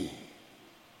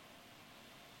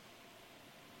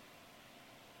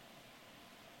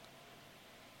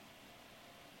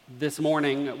This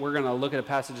morning, we're going to look at a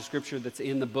passage of Scripture that's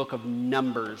in the book of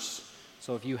Numbers.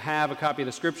 So if you have a copy of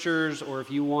the Scriptures, or if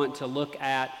you want to look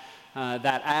at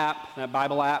that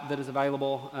Bible app that is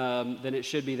available, then it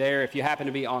should be there. If you happen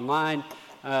to be online,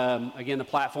 again, the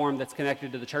platform that's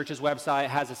connected to the church's website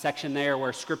has a section there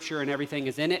where Scripture and everything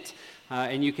is in it,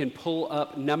 and you can pull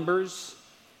up Numbers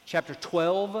chapter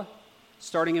 12,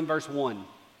 starting in verse 1.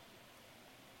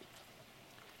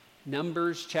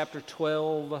 Numbers chapter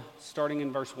 12, starting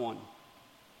in verse 1.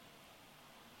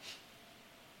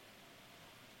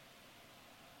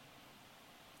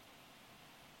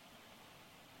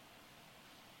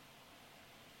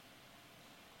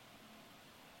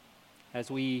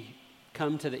 As we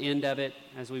come to the end of it,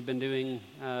 as we've been doing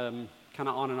kind of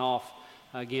on and off,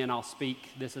 again, I'll speak.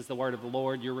 This is the word of the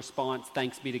Lord. Your response,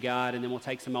 thanks be to God, and then we'll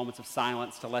take some moments of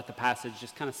silence to let the passage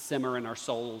just kind of simmer in our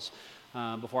souls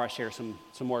before I share some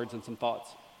words and some thoughts.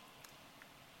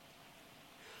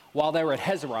 While they were at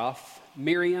Hazeroth,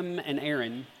 Miriam and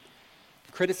Aaron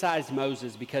criticized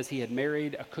Moses because he had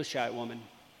married a Cushite woman.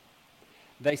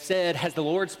 They said, "Has the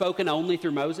Lord spoken only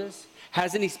through Moses?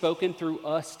 Hasn't he spoken through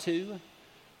us too?"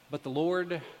 But the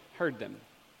Lord heard them.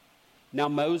 Now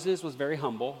Moses was very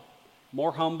humble,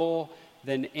 more humble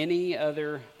than any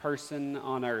other person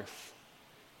on earth.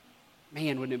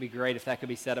 Man, wouldn't it be great if that could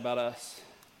be said about us?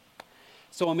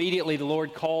 So immediately the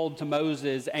Lord called to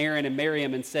Moses, Aaron, and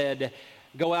Miriam and said,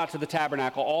 "Go out to the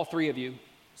tabernacle, all three of you."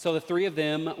 So the three of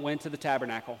them went to the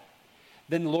tabernacle.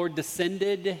 Then the Lord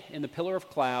descended in the pillar of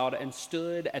cloud and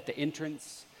stood at the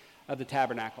entrance of the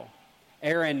tabernacle.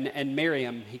 Aaron and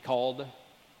Miriam he called,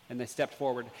 and they stepped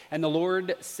forward. And the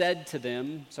Lord said to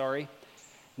them,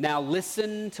 "Now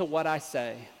listen to what I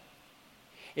say.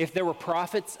 If there were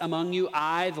prophets among you,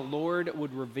 I, the Lord,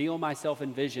 would reveal myself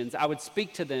in visions. I would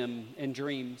speak to them in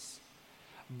dreams,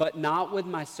 but not with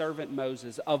my servant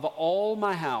Moses. Of all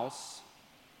my house,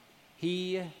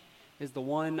 he is the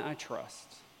one I trust.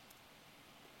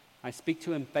 I speak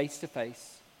to him face to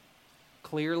face,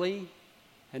 clearly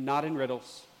and not in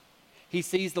riddles. He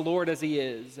sees the Lord as he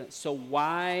is. So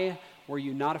why were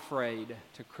you not afraid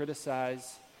to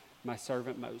criticize my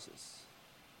servant Moses?"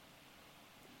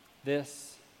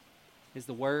 This is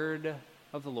the word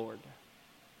of the Lord.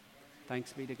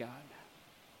 Thanks be to God.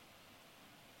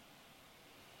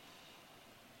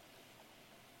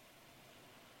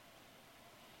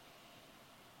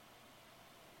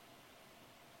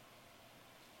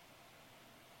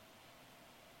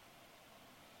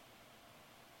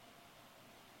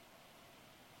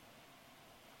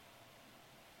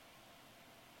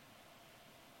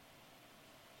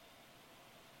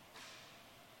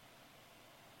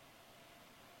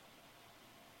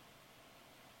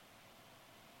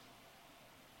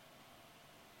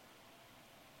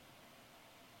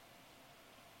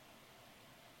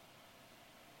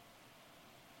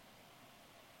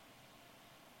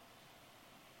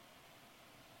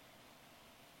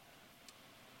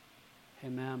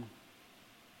 Amen.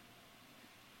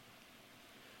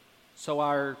 So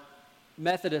our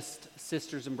Methodist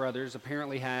sisters and brothers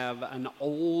apparently have an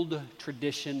old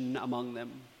tradition among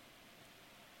them.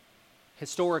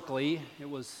 Historically, it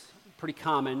was pretty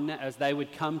common as they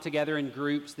would come together in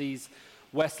groups, these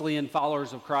Wesleyan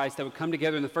followers of Christ, they would come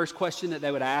together, and the first question that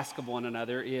they would ask of one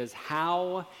another is,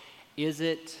 "How is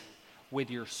it with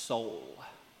your soul?"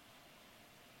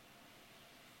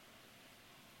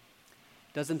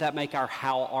 Doesn't that make our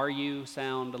 "how are you"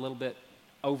 sound a little bit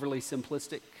overly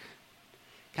simplistic?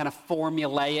 Kind of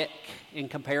formulaic in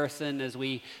comparison as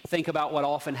we think about what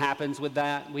often happens with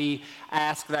that. We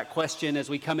ask that question as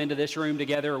we come into this room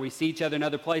together, or we see each other in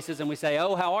other places, and we say,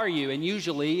 "Oh, how are you?" And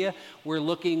usually we're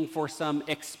looking for some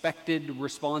expected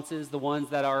responses, the ones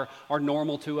that are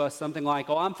normal to us, something like,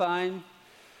 "Oh, I'm fine,"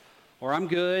 or "I'm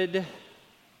good,"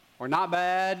 or "not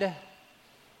bad,"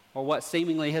 or what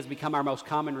seemingly has become our most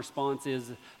common response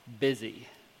is "busy."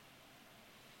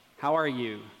 How are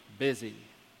you? Busy.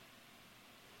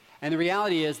 And the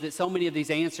reality is that so many of these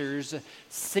answers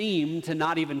seem to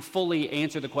not even fully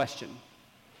answer the question.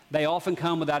 They often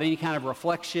come without any kind of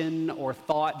reflection or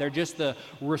thought. They're just the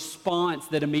response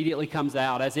that immediately comes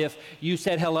out, as if you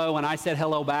said hello and I said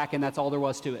hello back, and that's all there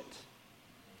was to it.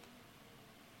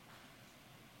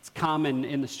 It's common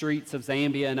in the streets of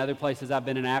Zambia and other places I've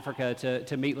been in Africa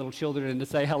to meet little children and to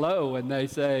say hello, and they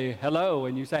say hello,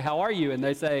 and you say, "How are you?" And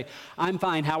they say, "I'm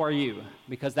fine, how are you?"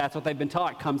 Because that's what they've been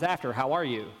taught comes after, "How are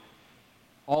you?"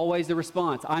 Always the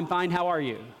response, "I'm fine, how are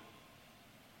you?"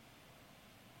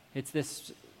 It's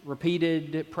this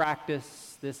repeated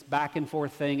practice, this back and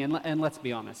forth thing, and let's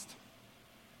be honest.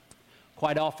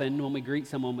 Quite often when we greet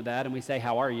someone with that and we say,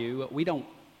 "How are you?" we don't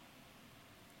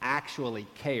actually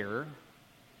care.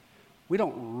 we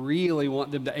don't really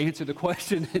want them to answer the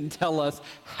question and tell us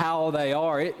how they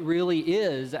are. It really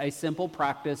is a simple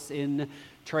practice in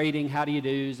trading how do you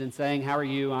do's and saying, how are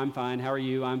you? I'm fine. How are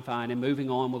you? I'm fine. And moving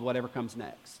on with whatever comes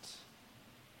next.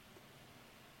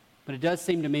 But it does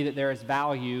seem to me that there is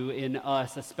value in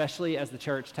us, especially as the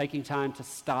church, taking time to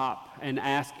stop and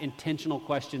ask intentional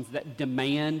questions that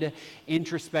demand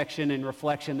introspection and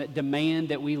reflection, that demand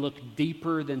that we look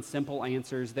deeper than simple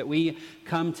answers, that we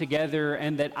come together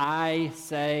and that I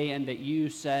say and that you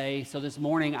say. So this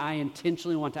morning, I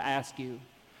intentionally want to ask you,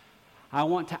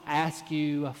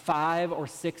 5 or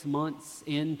 6 months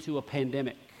into a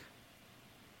pandemic,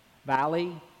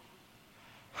 Valley,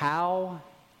 how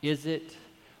is it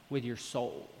with your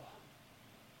soul?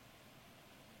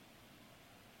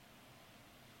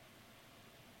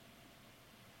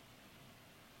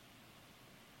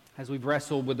 As we've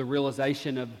wrestled with the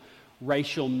realization of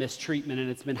racial mistreatment, and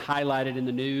it's been highlighted in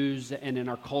the news and in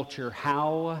our culture,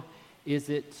 how is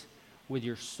it with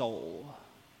your soul?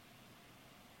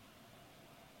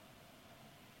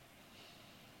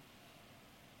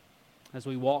 As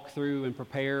we walk through and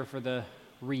prepare for the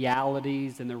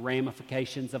realities and the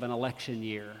ramifications of an election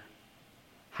year,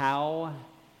 how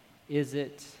is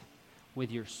it with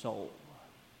your soul?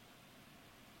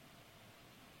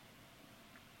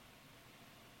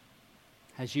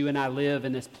 As you and I live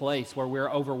in this place where we're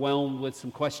overwhelmed with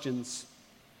some questions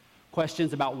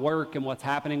about work and what's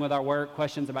happening with our work,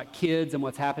 questions about kids and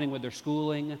what's happening with their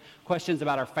schooling, questions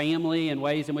about our family and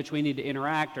ways in which we need to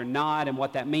interact or not and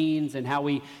what that means and how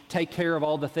we take care of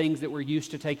all the things that we're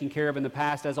used to taking care of in the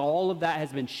past. As all of that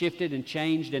has been shifted and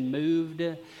changed and moved,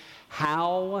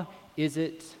 how is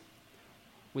it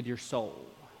with your soul?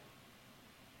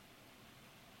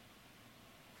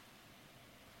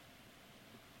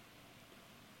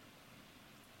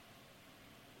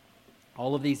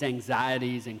 All of these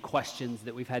anxieties and questions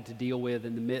that we've had to deal with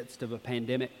in the midst of a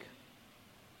pandemic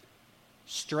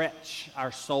stretch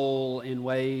our soul in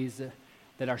ways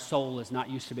that our soul is not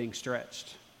used to being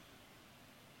stretched.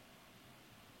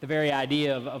 The very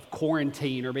idea of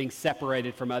quarantine or being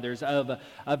separated from others, of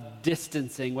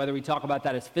distancing, whether we talk about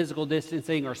that as physical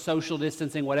distancing or social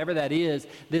distancing, whatever that is,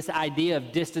 this idea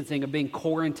of distancing, of being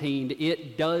quarantined,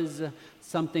 it does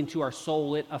something to our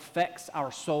soul. It affects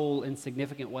our soul in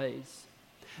significant ways.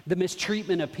 The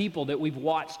mistreatment of people that we've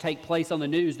watched take place on the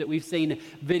news, that we've seen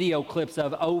video clips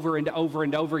of over and over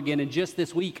and over again, and just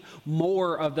this week,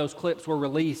 more of those clips were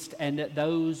released, and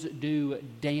those do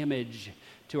damage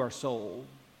to our soul.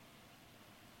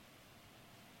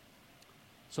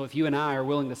 So if you and I are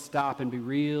willing to stop and be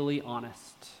really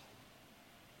honest,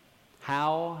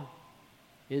 how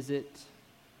is it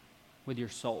with your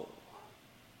soul?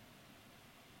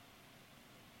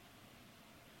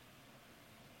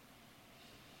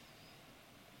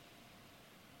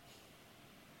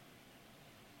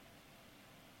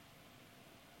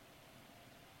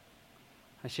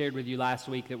 I shared with you last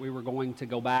week that we were going to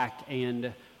go back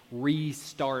and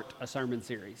restart a sermon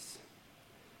series.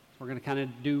 We're going to kind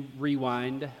of do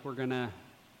rewind.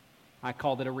 I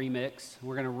called it a remix.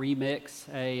 We're going to remix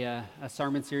a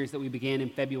sermon series that we began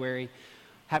in February,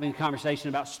 having a conversation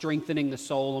about strengthening the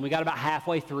soul. And we got about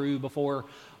halfway through before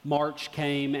March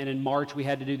came, and in March we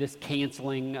had to do this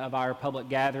canceling of our public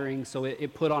gathering, so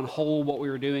it put on hold what we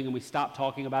were doing, and we stopped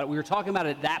talking about it. We were talking about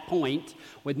it at that point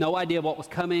with no idea what was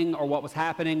coming or what was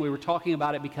happening. We were talking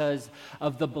about it because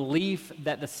of the belief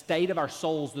that the state of our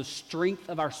souls, the strength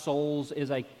of our souls,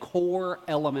 is a core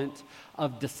element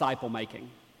of disciple making.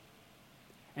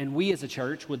 And we as a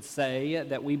church would say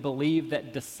that we believe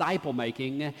that disciple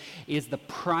making is the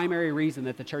primary reason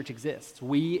that the church exists.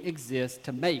 We exist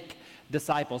to make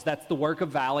disciples. That's the work of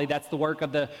Valley. That's the work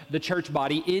of the church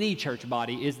body. Any church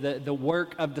body is the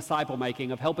work of disciple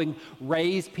making, of helping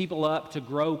raise people up to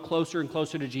grow closer and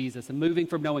closer to Jesus and moving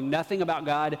from knowing nothing about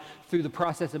God through the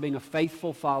process of being a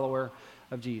faithful follower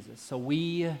of Jesus. So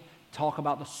we talk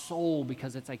about the soul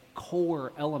because it's a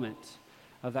core element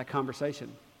of that conversation.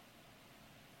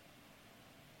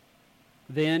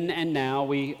 Then and now,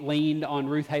 we leaned on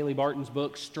Ruth Haley Barton's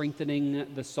book,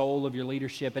 Strengthening the Soul of Your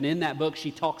Leadership. And in that book,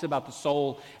 she talks about the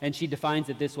soul, and she defines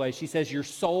it this way. She says, your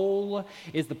soul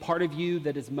is the part of you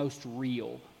that is most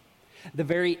real. The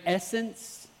very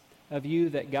essence of you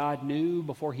that God knew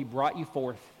before he brought you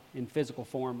forth in physical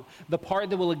form. The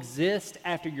part that will exist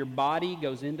after your body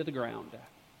goes into the ground.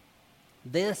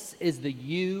 This is the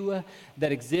you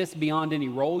that exists beyond any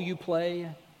role you play,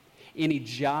 any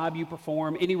job you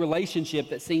perform, any relationship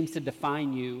that seems to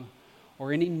define you,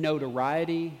 or any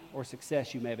notoriety or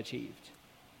success you may have achieved.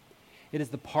 It is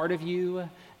the part of you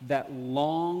that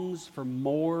longs for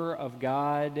more of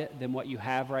God than what you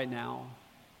have right now.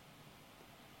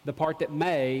 the part that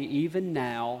may, even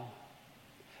now,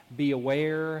 be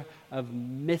aware of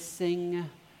missing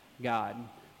God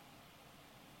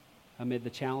amid the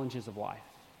challenges of life.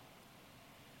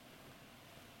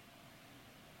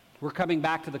 We're coming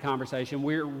back to the conversation.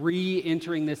 We're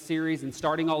re-entering this series and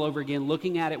starting all over again,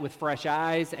 looking at it with fresh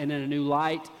eyes and in a new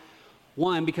light.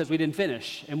 One, because we didn't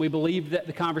finish, and we believed that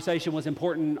the conversation was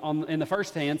important in the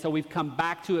first hand, so we've come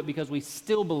back to it because we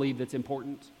still believe that's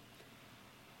important.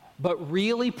 But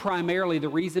really, primarily, the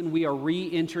reason we are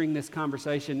re-entering this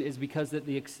conversation is because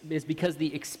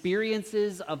the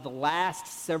experiences of the last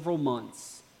several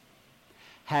months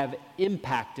have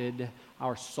impacted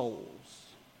our souls.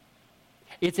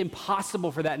 It's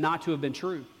impossible for that not to have been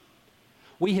true.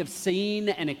 We have seen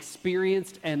and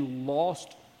experienced and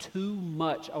lost too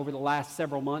much over the last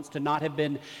several months to not have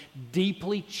been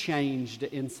deeply changed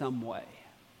in some way.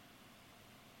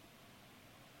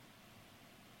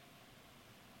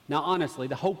 Now, honestly,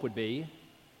 the hope would be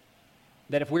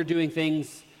that if we're doing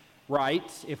things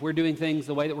right, if we're doing things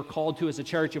the way that we're called to as a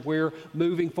church, if we're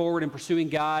moving forward and pursuing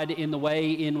God in the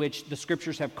way in which the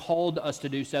scriptures have called us to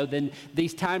do so, then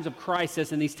these times of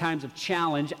crisis and these times of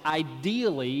challenge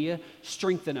ideally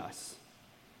strengthen us.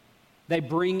 They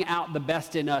bring out the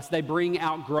best in us. They bring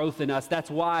out growth in us. That's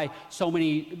why so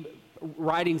many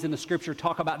writings in the scripture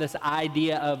talk about this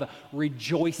idea of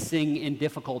rejoicing in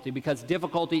difficulty, because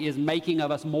difficulty is making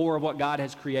of us more of what God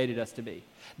has created us to be.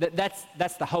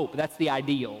 That's the hope. That's the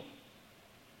ideal.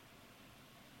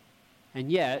 And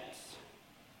yet,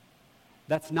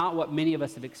 that's not what many of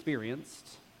us have experienced.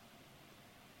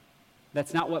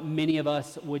 That's not what many of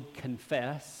us would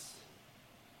confess.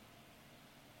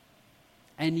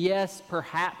 And yes,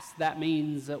 perhaps that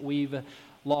means that we've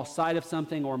lost sight of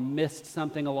something or missed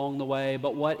something along the way,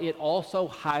 but what it also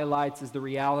highlights is the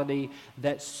reality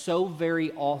that so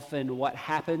very often what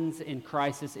happens in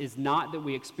crisis is not that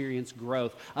we experience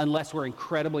growth unless we're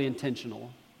incredibly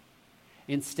intentional.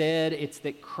 Instead, it's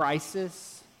that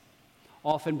crisis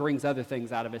often brings other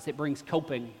things out of us. It brings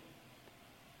coping.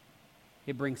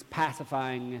 It brings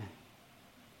pacifying.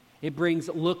 It brings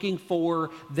looking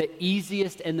for the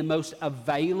easiest and the most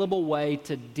available way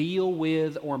to deal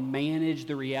with or manage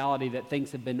the reality that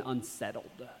things have been unsettled.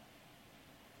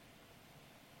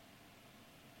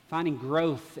 Finding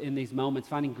growth in these moments,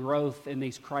 finding growth in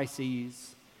these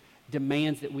crises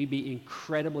demands that we be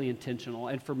incredibly intentional.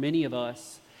 And for many of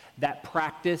us, that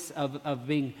practice of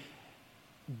being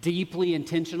deeply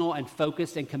intentional and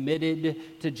focused and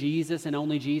committed to Jesus and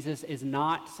only Jesus is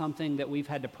not something that we've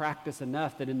had to practice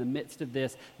enough that in the midst of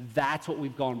this, that's what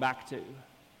we've gone back to.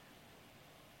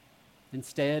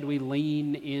 Instead, we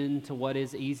lean into what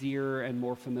is easier and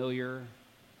more familiar.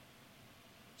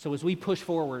 So as we push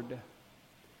forward,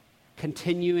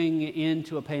 continuing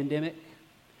into a pandemic,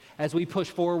 as we push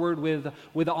forward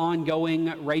with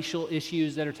ongoing racial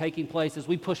issues that are taking place, as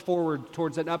we push forward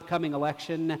towards an upcoming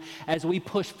election, as we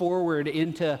push forward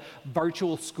into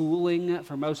virtual schooling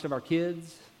for most of our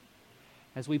kids,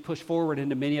 as we push forward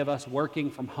into many of us working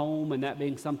from home and that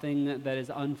being something that is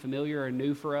unfamiliar and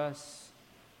new for us,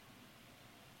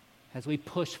 as we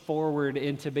push forward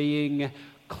into being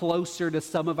closer to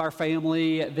some of our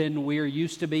family than we're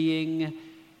used to being,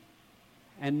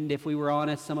 and if we were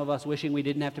honest, some of us wishing we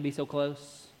didn't have to be so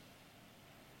close.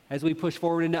 As we push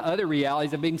forward into other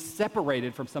realities of being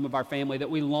separated from some of our family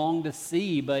that we long to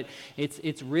see, but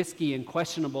it's risky and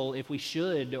questionable if we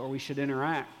should or we should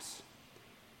interact.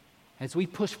 As we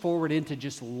push forward into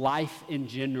just life in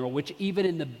general, which even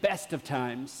in the best of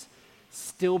times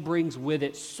still brings with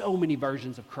it so many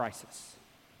versions of crisis.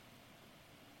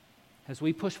 As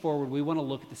we push forward, we want to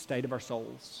look at the state of our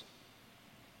souls.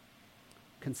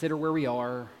 Consider where we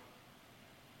are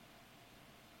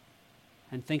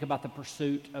and think about the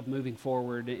pursuit of moving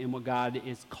forward in what God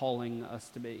is calling us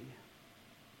to be.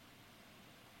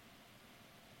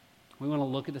 We want to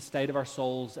look at the state of our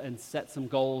souls and set some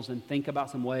goals and think about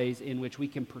some ways in which we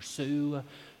can pursue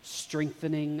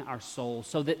strengthening our souls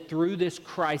so that through this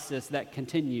crisis that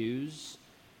continues,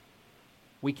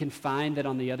 we can find that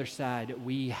on the other side,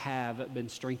 we have been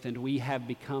strengthened. We have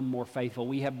become more faithful.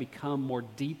 We have become more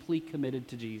deeply committed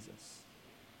to Jesus.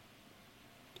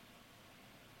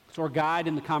 So our guide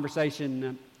in the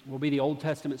conversation will be the Old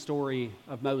Testament story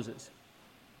of Moses.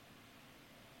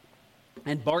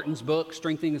 And Barton's book,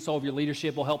 Strengthening the Soul of Your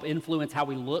Leadership, will help influence how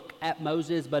we look at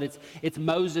Moses, but it's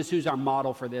Moses who's our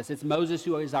model for this. It's Moses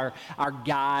who is our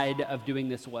guide of doing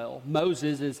this well.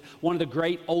 Moses is one of the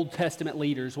great Old Testament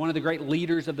leaders, one of the great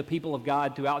leaders of the people of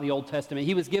God throughout the Old Testament.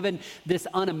 He was given this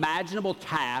unimaginable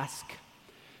task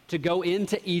to go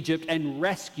into Egypt and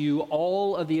rescue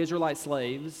all of the Israelite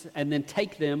slaves and then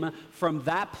take them from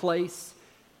that place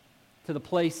to the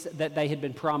place that they had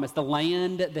been promised, the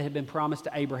land that had been promised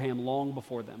to Abraham long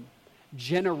before them.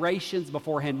 Generations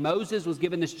beforehand, Moses was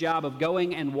given this job of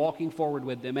going and walking forward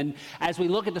with them. And as we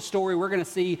look at the story, we're going to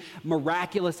see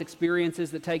miraculous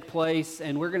experiences that take place,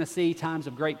 and we're going to see times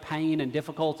of great pain and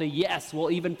difficulty. Yes,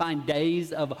 we'll even find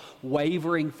days of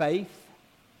wavering faith.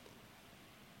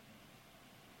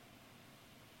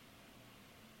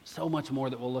 So much more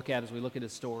that we'll look at as we look at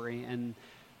his story. And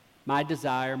my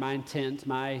desire, my intent,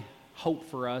 my hope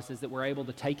for us is that we're able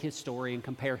to take his story and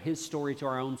compare his story to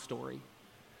our own story.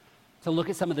 To look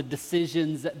at some of the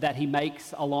decisions that he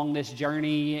makes along this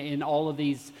journey in all of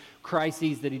these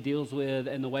crises that he deals with,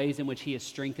 and the ways in which he is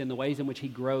strengthened, the ways in which he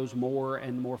grows more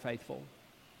and more faithful.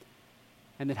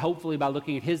 And that hopefully by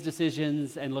looking at his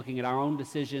decisions and looking at our own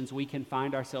decisions, we can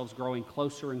find ourselves growing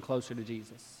closer and closer to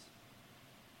Jesus.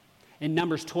 In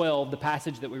Numbers 12, the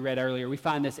passage that we read earlier, we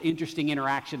find this interesting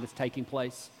interaction that's taking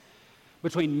place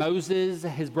between Moses,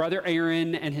 his brother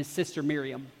Aaron, and his sister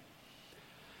Miriam.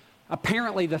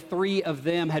 Apparently, the three of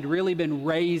them had really been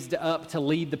raised up to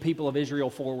lead the people of Israel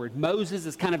forward. Moses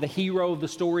is kind of the hero of the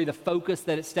story, the focus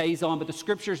that it stays on, but the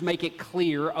scriptures make it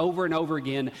clear over and over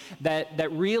again that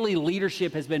really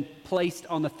leadership has been placed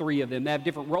on the three of them. They have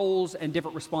different roles and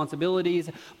different responsibilities,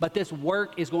 but this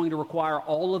work is going to require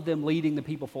all of them leading the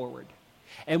people forward.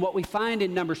 And what we find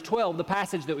in Numbers 12, the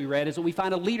passage that we read, is that we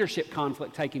find a leadership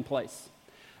conflict taking place.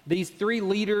 These three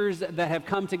leaders that have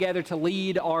come together to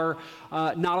lead are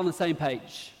not on the same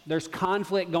page. There's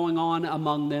conflict going on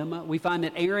among them. We find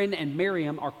that Aaron and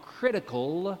Miriam are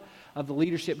critical of the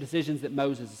leadership decisions that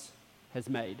Moses has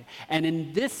made. And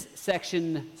in this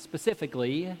section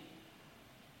specifically,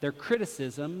 their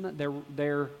criticism,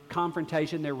 their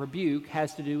confrontation, their rebuke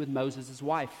has to do with Moses'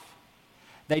 wife.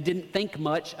 They didn't think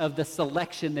much of the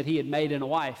selection that he had made in a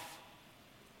wife,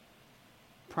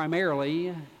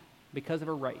 primarily because of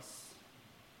her race.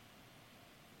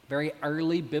 Very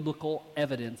early biblical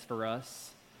evidence for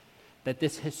us that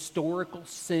this historical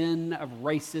sin of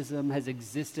racism has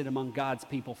existed among God's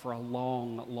people for a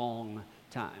long, long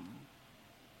time.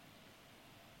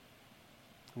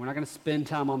 We're not going to spend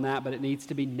time on that, but it needs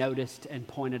to be noticed and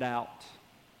pointed out.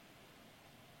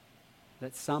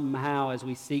 That somehow, as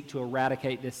we seek to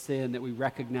eradicate this sin, that we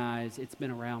recognize it's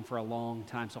been around for a long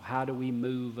time. So how do we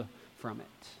move from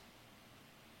it?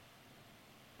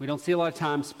 We don't see a lot of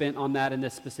time spent on that in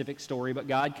this specific story, but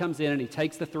God comes in and he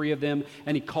takes the three of them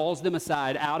and he calls them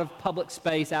aside out of public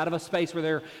space, out of a space where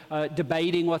they're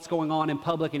debating what's going on in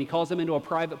public, and he calls them into a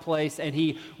private place and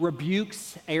he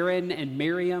rebukes Aaron and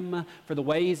Miriam for the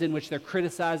ways in which they're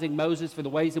criticizing Moses, for the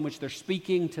ways in which they're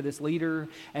speaking to this leader,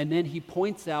 and then he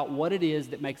points out what it is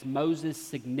that makes Moses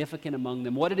significant among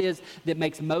them, what it is that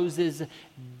makes Moses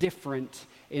different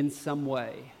in some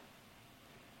way.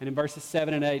 And in verses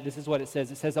 7 and 8, this is what it says.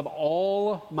 It says, of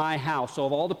all my house, so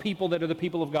of all the people that are the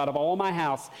people of God, of all my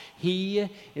house, he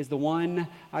is the one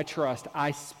I trust.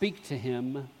 I speak to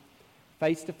him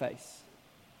face to face,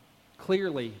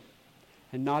 clearly,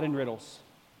 and not in riddles.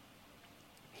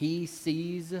 He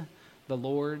sees the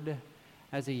Lord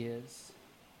as he is.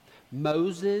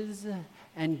 Moses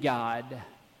and God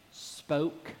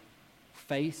spoke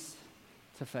face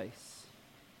to face.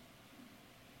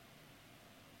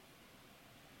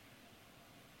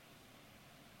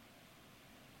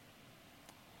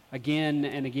 Again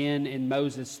and again in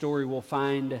Moses' story, we'll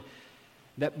find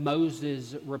that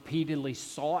Moses repeatedly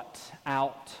sought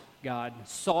out God,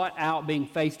 sought out being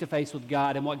face to face with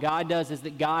God. And what God does is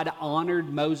that God honored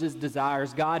Moses'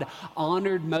 desires. God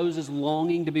honored Moses'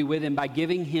 longing to be with him by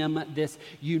giving him this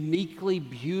uniquely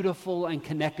beautiful and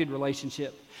connected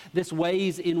relationship. This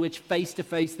ways in which face to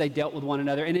face they dealt with one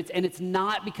another. And it's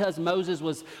not because Moses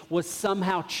was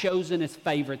somehow chosen as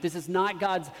favorite. This is not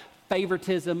God's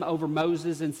favoritism over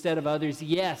Moses instead of others.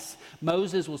 Yes,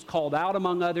 Moses was called out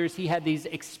among others. He had these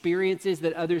experiences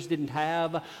that others didn't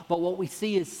have. But what we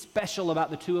see is special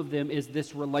about the two of them is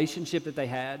this relationship that they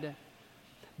had.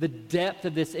 The depth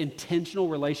of this intentional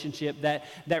relationship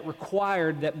that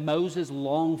required that Moses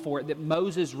long for it, that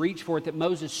Moses reach for it, that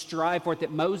Moses strive for it,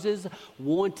 that Moses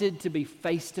wanted to be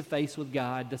face to face with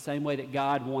God the same way that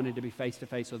God wanted to be face to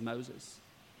face with Moses.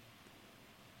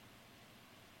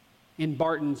 In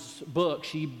Barton's book,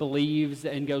 she believes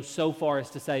and goes so far as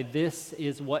to say this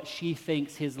is what she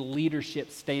thinks his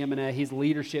leadership stamina, his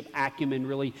leadership acumen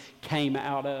really came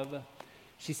out of.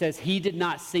 She says he did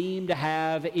not seem to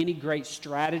have any great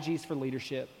strategies for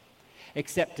leadership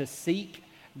except to seek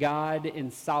God in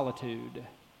solitude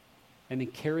and then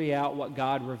carry out what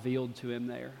God revealed to him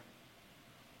there.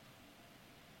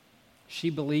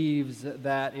 She believes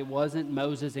that it wasn't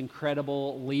Moses'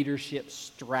 incredible leadership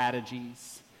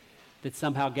strategies that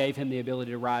somehow gave him the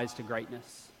ability to rise to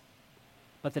greatness.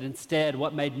 But that instead,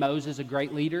 what made Moses a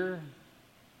great leader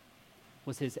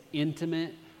was his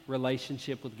intimate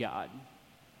relationship with God.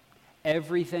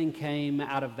 Everything came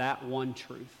out of that one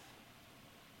truth.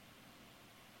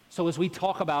 So as we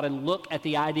talk about and look at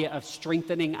the idea of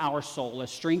strengthening our soul,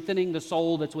 as strengthening the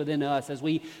soul that's within us, as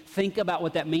we think about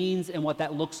what that means and what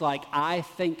that looks like, I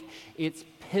think it's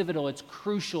pivotal, it's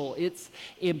crucial, it's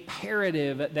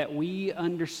imperative that we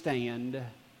understand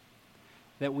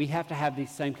that we have to have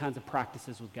these same kinds of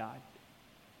practices with God.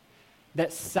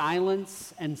 That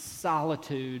silence and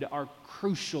solitude are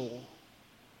crucial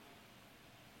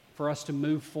for us to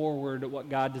move forward what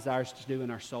God desires to do in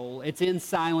our soul. It's in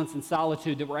silence and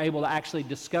solitude that we're able to actually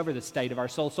discover the state of our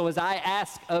soul. So as I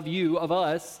ask of you, of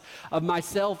us, of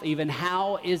myself even,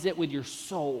 how is it with your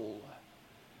soul?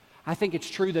 I think it's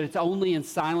true that it's only in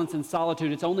silence and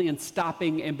solitude, it's only in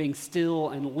stopping and being still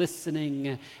and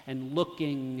listening and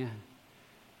looking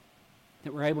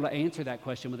that we're able to answer that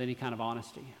question with any kind of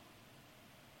honesty.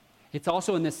 It's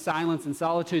also in this silence and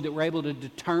solitude that we're able to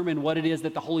determine what it is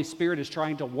that the Holy Spirit is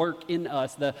trying to work in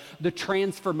us, the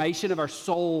transformation of our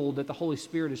soul that the Holy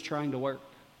Spirit is trying to work.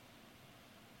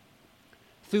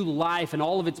 Through life and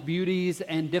all of its beauties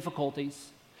and difficulties,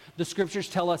 the Scriptures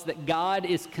tell us that God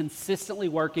is consistently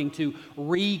working to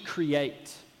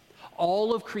recreate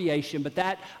all of creation, but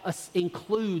that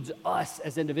includes us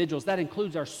as individuals. That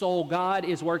includes our soul. God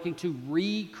is working to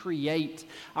recreate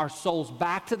our souls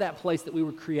back to that place that we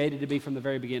were created to be from the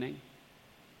very beginning.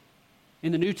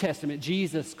 In the New Testament,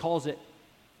 Jesus calls it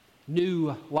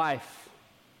new life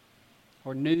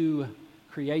or new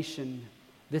creation,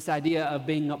 this idea of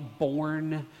being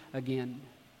born again.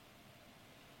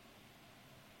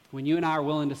 When you and I are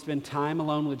willing to spend time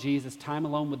alone with Jesus, time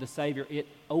alone with the Savior, it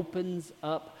opens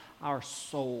up our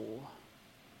soul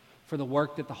for the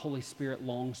work that the Holy Spirit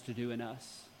longs to do in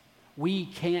us. We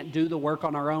can't do the work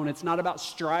on our own. It's not about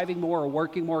striving more or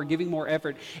working more or giving more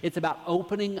effort. It's about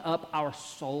opening up our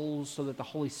souls so that the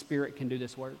Holy Spirit can do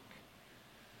this work.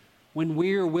 When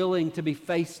we're willing to be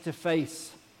face to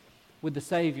face with the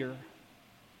Savior,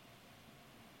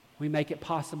 we make it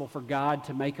possible for God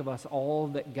to make of us all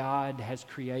that God has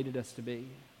created us to be.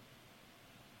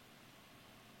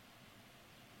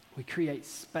 We create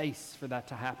space for that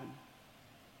to happen.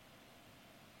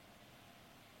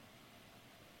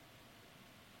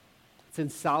 It's in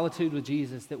solitude with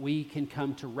Jesus that we can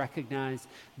come to recognize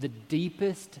the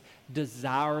deepest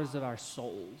desires of our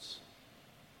souls.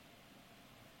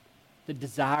 The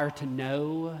desire to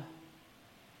know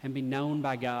and be known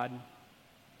by God.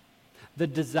 The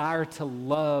desire to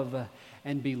love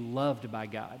and be loved by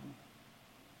God.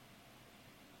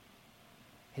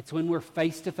 It's when we're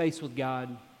face to face with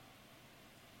God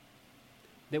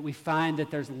that we find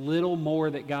that there's little more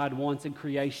that God wants in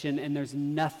creation, and there's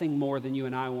nothing more than you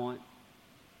and I want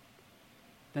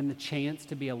than the chance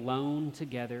to be alone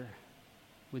together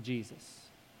with Jesus.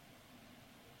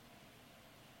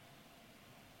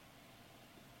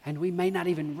 And we may not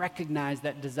even recognize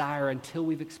that desire until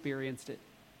we've experienced it.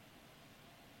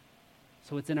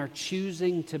 So it's in our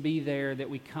choosing to be there that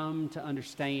we come to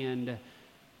understand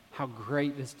how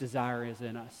great this desire is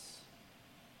in us.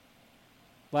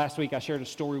 Last week I shared a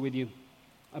story with you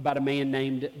about a man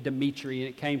named Dimitri, and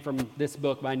it came from this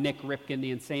book by Nick Ripken,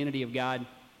 The Insanity of God.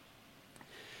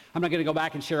 I'm not going to go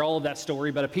back and share all of that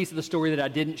story, but a piece of the story that I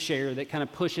didn't share that kind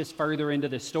of pushes further into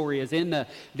this story is in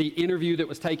the interview that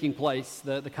was taking place,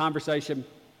 the conversation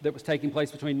that was taking place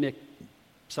between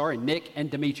Nick and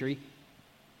Dimitri.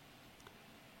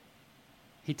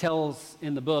 He tells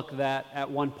in the book that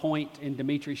at one point in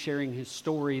Dimitri sharing his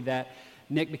story that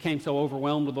Nick became so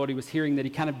overwhelmed with what he was hearing that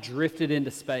he kind of drifted into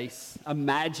space,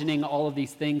 imagining all of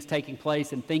these things taking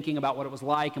place and thinking about what it was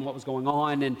like and what was going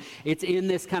on. And it's in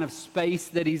this kind of space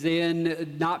that he's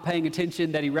in, not paying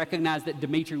attention, that he recognized that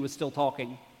Dimitri was still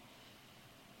talking.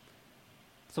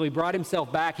 So he brought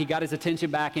himself back, he got his attention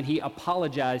back, and he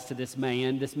apologized to this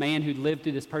man who'd lived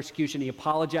through this persecution. He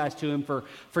apologized to him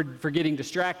for getting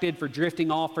distracted, for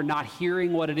drifting off, for not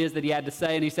hearing what it is that he had to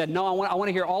say. And he said, no, I want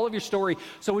to hear all of your story,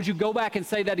 so would you go back and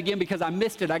say that again, because I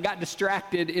missed it. I got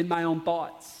distracted in my own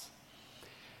thoughts.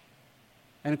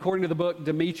 And according to the book,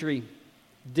 Dimitri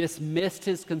dismissed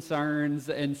his concerns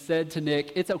and said to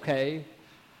Nick, it's okay.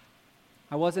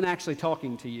 I wasn't actually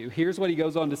talking to you. Here's what he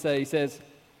goes on to say. He says,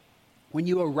 when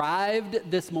you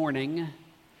arrived this morning,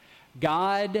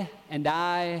 God and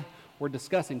I were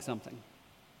discussing something.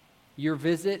 Your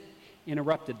visit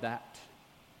interrupted that.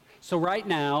 So right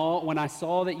now, when I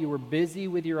saw that you were busy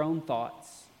with your own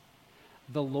thoughts,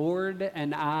 the Lord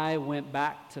and I went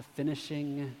back to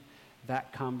finishing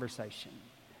that conversation.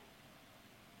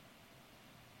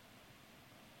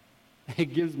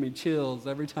 It gives me chills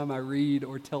every time I read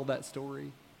or tell that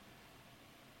story.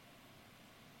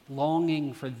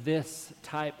 Longing for this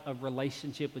type of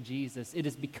relationship with Jesus. It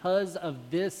is because of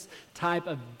this type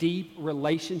of deep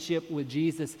relationship with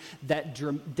Jesus that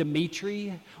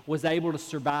Dimitri was able to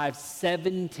survive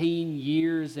 17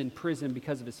 years in prison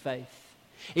because of his faith.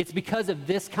 It's because of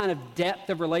this kind of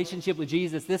depth of relationship with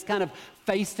Jesus, this kind of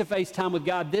face-to-face time with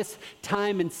God, this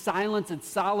time in silence and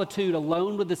solitude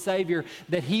alone with the Savior,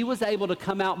 that he was able to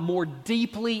come out more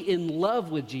deeply in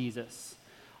love with Jesus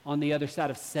on the other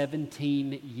side of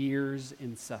 17 years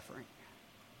in suffering.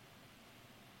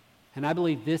 And I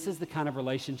believe this is the kind of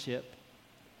relationship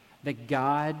that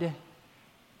God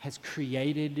has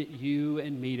created you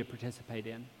and me to participate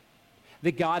in.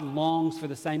 That God longs for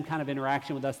the same kind of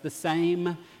interaction with us, the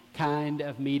same kind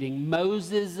of meeting.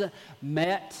 Moses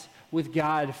met with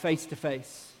God face to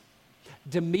face.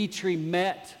 Dimitri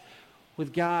met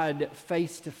with God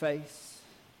face to face.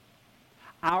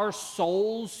 Our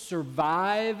souls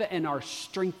survive and are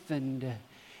strengthened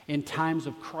in times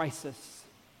of crisis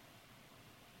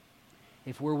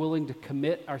if we're willing to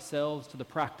commit ourselves to the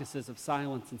practices of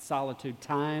silence and solitude,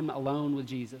 time alone with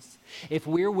Jesus. If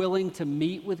we're willing to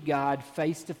meet with God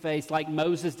face to face like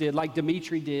Moses did, like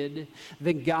Dimitri did,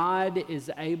 then God is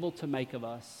able to make of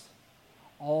us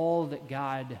all that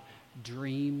God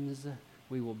dreams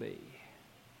we will be.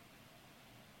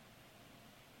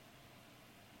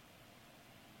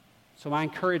 So my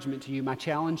encouragement to you, my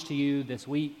challenge to you this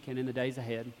week and in the days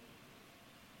ahead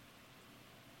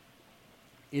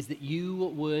is that you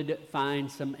would find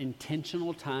some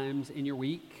intentional times in your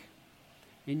week,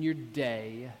 in your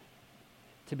day,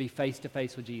 to be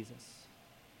face-to-face with Jesus.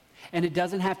 And it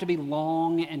doesn't have to be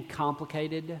long and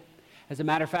complicated. As a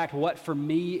matter of fact, what for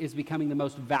me is becoming the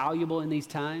most valuable in these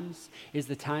times is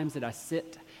the times that I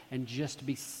sit and just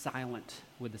be silent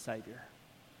with the Savior.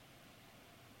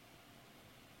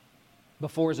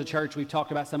 Before, as a church, we've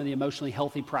talked about some of the emotionally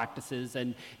healthy practices,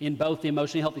 and in both the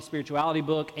Emotionally Healthy Spirituality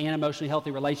book and Emotionally Healthy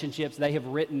Relationships, they have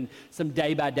written some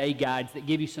day-by-day guides that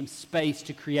give you some space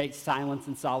to create silence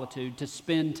and solitude, to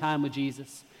spend time with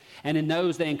Jesus. And in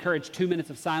those, they encourage 2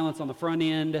 minutes of silence on the front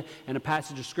end and a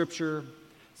passage of Scripture,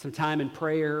 some time in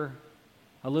prayer,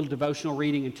 a little devotional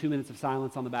reading, and 2 minutes of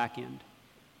silence on the back end.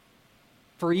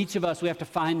 For each of us, we have to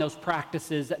find those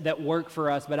practices that work for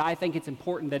us, but I think it's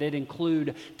important that it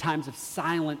include times of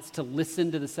silence to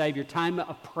listen to the Savior, time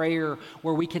of prayer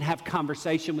where we can have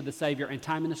conversation with the Savior, and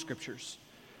time in the Scriptures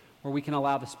where we can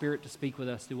allow the Spirit to speak with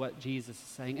us through what Jesus is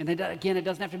saying. And again, it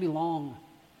doesn't have to be long.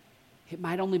 It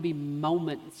might only be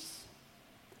moments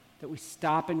that we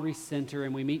stop and recenter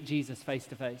and we meet Jesus face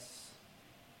to face.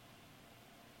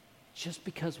 Just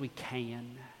because we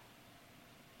can.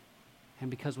 And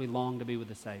because we long to be with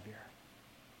the Savior.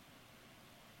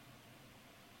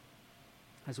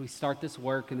 As we start this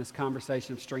work and this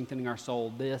conversation of strengthening our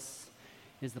soul, this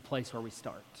is the place where we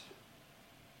start.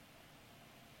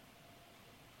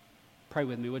 Pray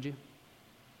with me, would you?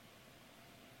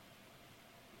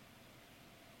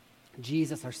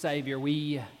 Jesus, our Savior,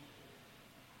 we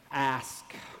ask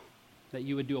that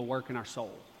you would do a work in our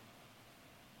soul.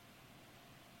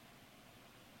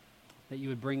 That you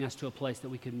would bring us to a place that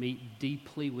we could meet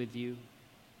deeply with you,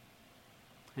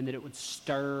 and that it would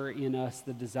stir in us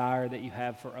the desire that you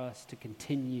have for us to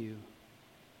continue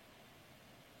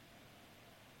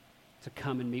to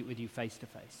come and meet with you face to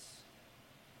face.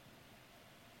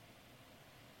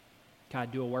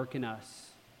 God, do a work in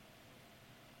us.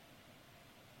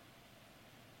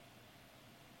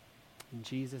 In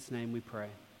Jesus' name we pray.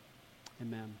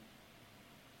 Amen.